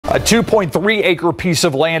A 2.3-acre piece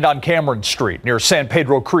of land on Camaron Street near San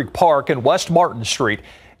Pedro Creek Park and West Martin Street.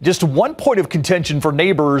 Just one point of contention for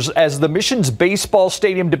neighbors as the Mission's baseball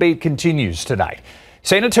stadium debate continues tonight.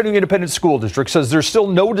 San Antonio Independent School District says there's still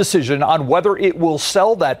no decision on whether it will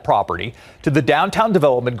sell that property to the downtown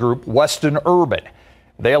development group Weston Urban.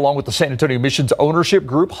 They, along with the San Antonio Mission's ownership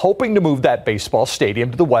group, hoping to move that baseball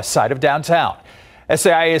stadium to the west side of downtown.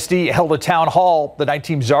 SAISD held a town hall. The night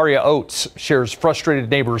team Zaria Oates shares frustrated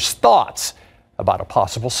neighbors' thoughts about a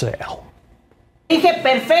possible sale. Dozens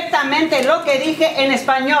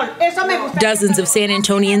of San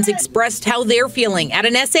Antonians expressed how they're feeling at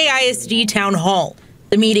an SAISD town hall.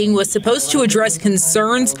 The meeting was supposed to address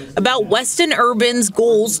concerns about Weston Urban's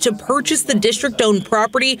goals to purchase the district-owned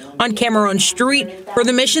property on Camaron Street for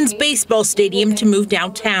the Mission's baseball stadium to move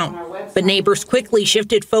downtown. But neighbors quickly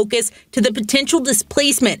shifted focus to the potential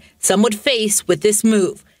displacement some would face with this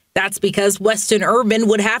move. That's because Weston Urban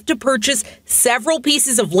would have to purchase several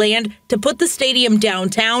pieces of land to put the stadium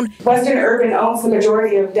downtown. Weston Urban owns the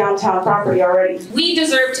majority of downtown property already. We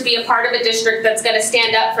deserve to be a part of a district that's going to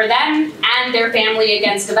stand up for them and their family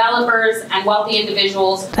against developers and wealthy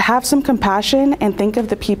individuals. Have some compassion and think of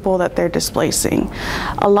the people that they're displacing.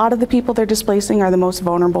 A lot of the people they're displacing are the most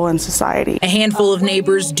vulnerable in society. A handful of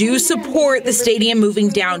neighbors do support the stadium moving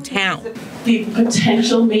downtown. The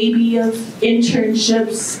potential maybe of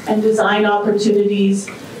internships and design opportunities,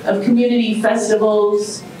 of community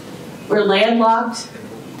festivals. We're landlocked.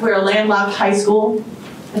 We're a landlocked high school.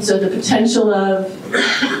 And so the potential of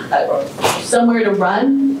somewhere to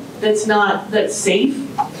run that's safe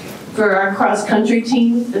for our cross-country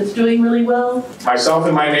team that's doing really well. Myself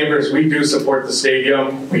and my neighbors, we do support the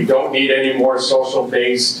stadium. We don't need any more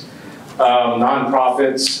social-based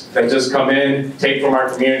nonprofits that just come in, take from our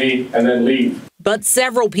community, and then leave. But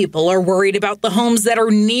several people are worried about the homes that are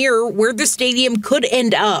near where the stadium could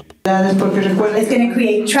end up. It's going to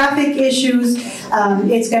create traffic issues.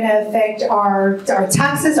 It's going to affect our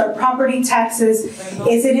taxes, our property taxes.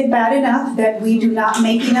 Isn't it bad enough that we do not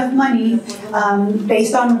make enough money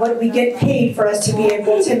based on what we get paid for us to be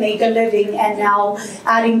able to make a living, and now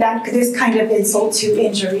adding this kind of insult to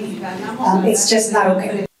injury? It's just not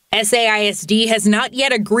okay. SAISD has not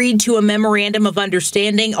yet agreed to a memorandum of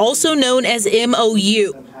understanding, also known as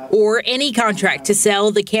MOU, or any contract to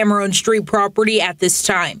sell the Camaron Street property at this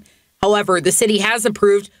time. However, the city has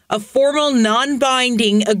approved a formal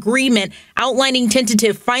non-binding agreement outlining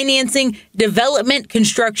tentative financing, development,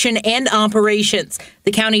 construction, and operations.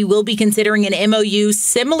 The county will be considering an MOU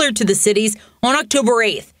similar to the city's on October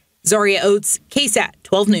 8th. Zaria Oates, KSAT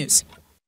 12 News.